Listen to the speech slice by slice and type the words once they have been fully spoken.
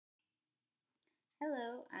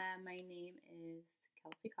Hello, my name is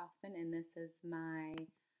Kelsey Kaufman, and this is my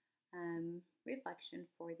reflection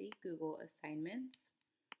for the Google assignments.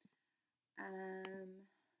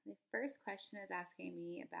 The first question is asking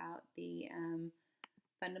me about the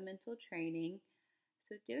fundamental training.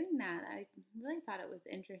 So, doing that, I really thought it was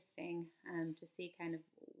interesting to see kind of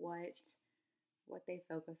what they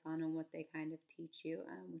focus on and what they kind of teach you,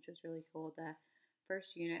 which was really cool. The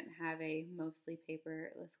first unit have a mostly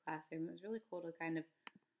paperless classroom. It was really cool to kind of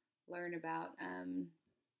learn about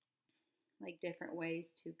like different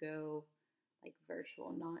ways to go like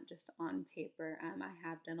virtual, not just on paper. I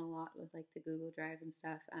have done a lot with like the Google Drive and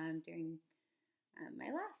stuff during my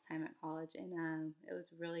last time at college, and it was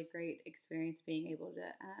a really great experience being able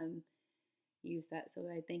to use that. So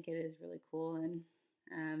I think it is really cool, and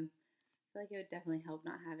I feel like it would definitely help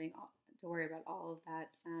not having to worry about all of that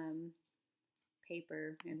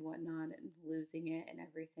paper and whatnot and losing it and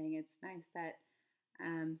everything. It's nice that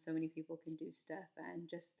so many people can do stuff and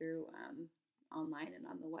just through online and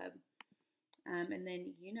on the web. And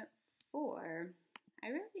then Unit 4, I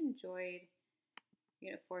really enjoyed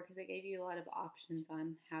Unit 4 because it gave you a lot of options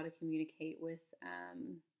on how to communicate with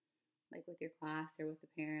like with your class or with the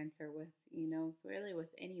parents or with, really with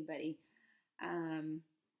anybody.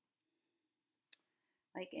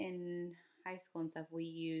 Like in high school and stuff, we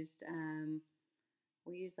used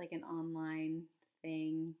like an online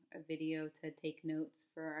thing, a video to take notes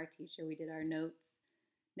for our teacher. We did our note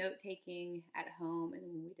taking at home,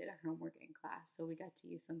 and we did our homework in class. So we got to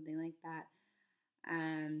use something like that.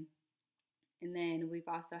 And then we've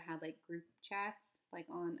also had like group chats, like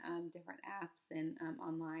on different apps and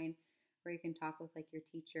online, where you can talk with like your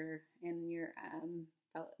teacher and your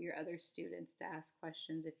other students to ask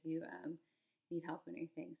questions if you need help or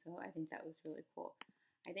anything. So I think that was really cool.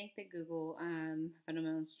 I think the Google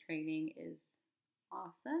fundamentals training is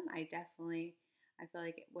awesome. I feel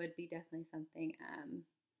like it would be definitely something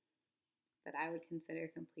that I would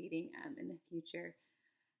consider completing in the future.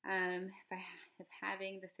 If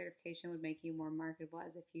having the certification would make you more marketable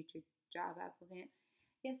as a future job applicant,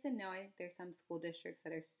 yes and no. I think there's some school districts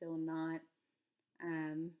that are still not,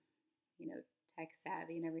 um, tech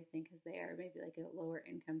savvy and everything because they are maybe like a lower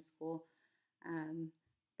income school. Um,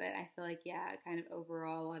 but I feel like, yeah, kind of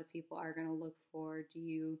overall, a lot of people are going to look for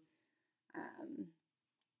um,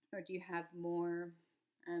 do you have more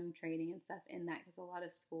training and stuff in that? Because a lot of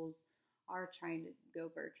schools are trying to go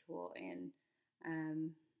virtual and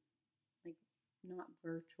like not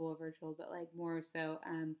virtual, but like more so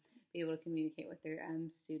be able to communicate with their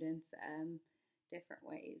students different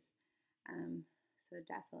ways. So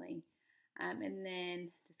definitely. And then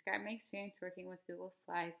describe my experience working with Google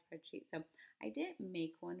Slides spreadsheet. So I didn't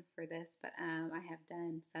make one for this, but I have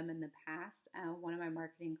done some in the past. One of my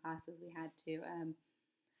marketing classes, we had to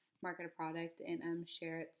market a product and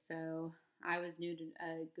share it. So I was new to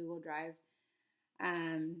Google Drive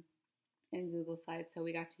and Google Slides, so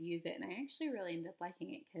we got to use it, and I actually really ended up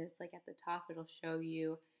liking it because, like, at the top it'll show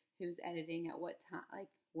you who's editing at what time, like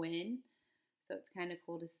when. So it's kind of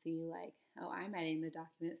cool to see, like, oh, I'm editing the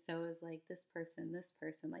document, so is like this person,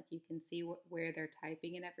 like you can see where they're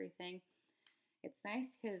typing and everything. It's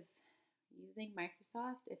nice because using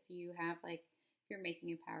Microsoft, if you're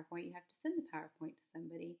making a PowerPoint, you have to send the PowerPoint to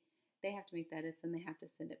somebody. They have to make the edits and they have to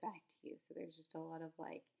send it back to you. So there's just a lot of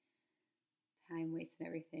like time waste and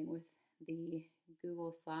everything with the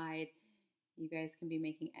Google slide. You guys can be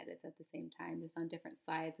making edits at the same time, just on different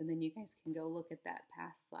slides, and then you guys can go look at that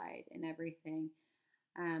past slide and everything.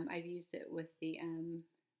 I've used it with the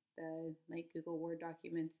like Google Word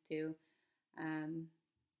documents to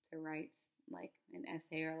write like an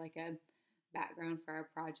essay or like a background for our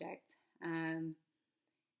project. And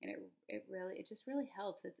it just really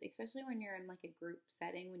helps. It's especially when you're in like a group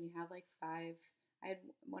setting when you have like five. I had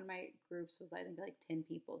one of my groups was I think like 10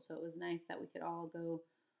 people, so it was nice that we could all go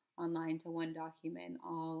online to one document,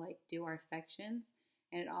 all like do our sections,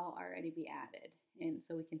 and it all already be added, and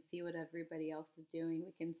so we can see what everybody else is doing.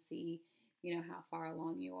 We can see, how far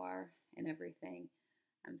along you are and everything.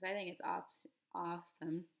 So I think it's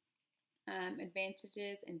awesome.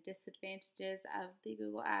 Advantages and disadvantages of the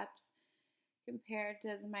Google apps compared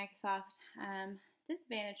to the Microsoft.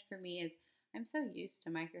 Disadvantage for me is I'm so used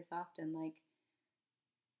to Microsoft and like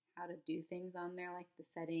how to do things on there, like the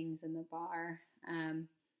settings and the bar.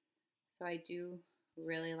 So I do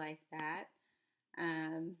really like that.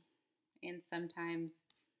 And sometimes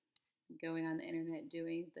going on the internet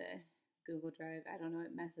doing the Google Drive, I don't know,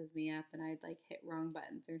 it messes me up and I'd like hit wrong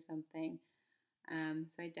buttons or something.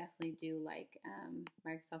 So I definitely do like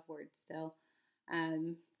Microsoft Word still.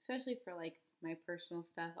 Especially for like my personal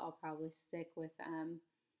stuff, I'll probably stick with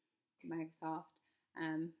Microsoft.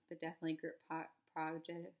 but definitely group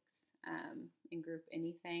projects and group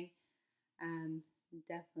anything.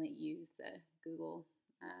 Definitely use the Google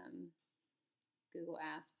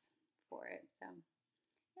Apps for it. So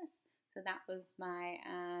yes, so that was my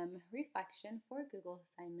reflection for Google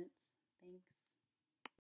assignments. Thanks.